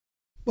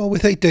Well,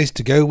 with 8 days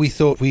to go, we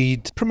thought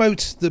we'd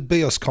promote the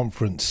BEOS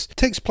Conference. It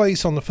takes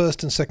place on the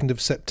 1st and 2nd of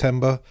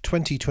September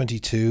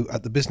 2022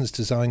 at the Business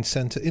Design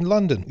Centre in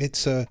London.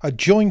 It's a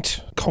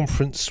joint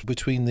conference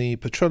between the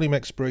Petroleum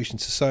Exploration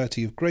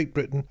Society of Great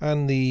Britain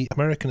and the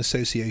American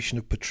Association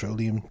of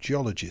Petroleum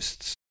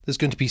Geologists. There's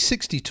going to be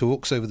 60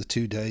 talks over the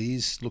 2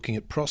 days, looking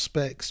at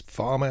prospects,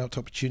 farm-out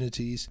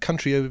opportunities,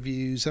 country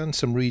overviews and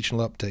some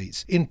regional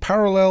updates. In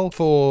parallel,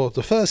 for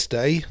the first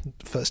day,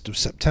 1st of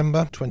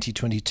September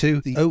 2022,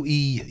 the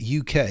OE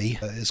UK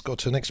has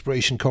got an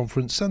exploration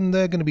conference and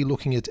they're going to be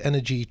looking at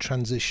energy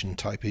transition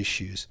type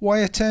issues.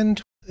 Why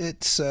attend?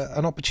 It's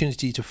an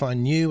opportunity to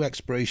find new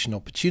exploration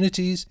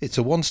opportunities. It's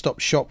a one-stop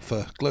shop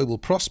for global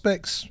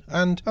prospects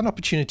and an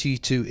opportunity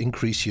to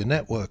increase your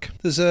network.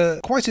 There's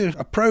quite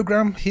a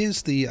program.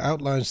 Here's the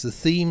outlines, the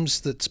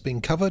themes that's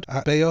been covered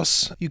at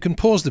BEOS. You can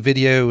pause the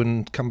video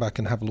and come back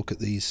and have a look at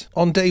these.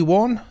 On day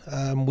one,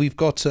 we've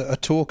got a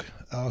talk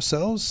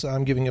ourselves.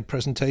 I'm giving a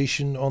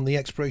presentation on the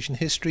exploration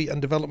history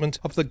and development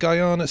of the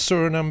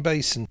Guyana-Suriname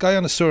basin.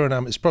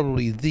 Guyana-Suriname is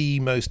probably the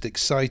most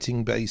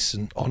exciting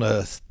basin on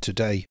Earth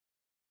today.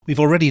 We've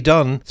already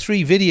done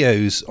 3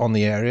 videos on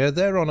the area.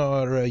 They're on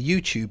our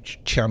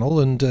YouTube channel,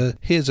 and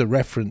here's a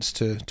reference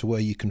to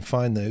where you can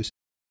find those.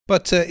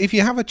 But if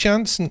you have a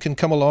chance and can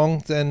come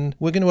along, then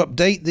we're going to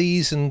update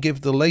these and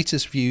give the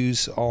latest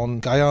views on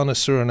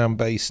Guyana-Suriname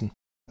basin.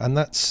 And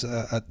that's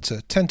at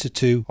 10 to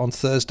 2 on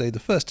Thursday, the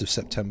 1st of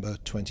September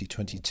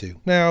 2022.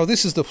 Now,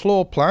 this is the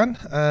floor plan,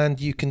 and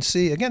you can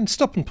see, again,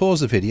 stop and pause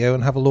the video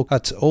and have a look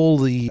at all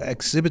the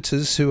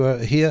exhibitors who are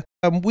here.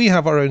 We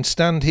have our own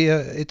stand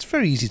here. It's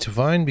very easy to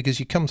find because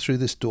you come through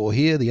this door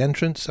here, the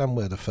entrance, and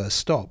we're the first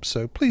stop.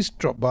 So please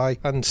drop by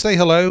and say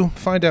hello,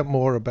 find out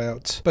more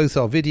about both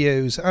our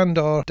videos and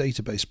our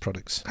database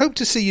products. Hope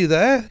to see you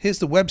there. Here's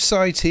the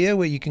website here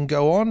where you can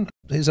go on.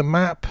 Here's a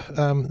map.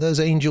 There's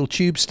Angel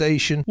Tube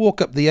Station.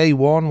 Walk up the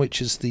A1,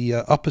 which is the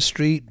upper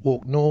street,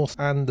 walk north,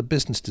 and the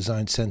Business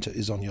Design Centre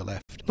is on your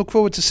left. Look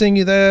forward to seeing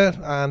you there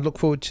and look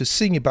forward to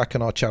seeing you back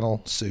on our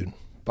channel soon.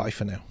 Bye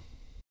for now.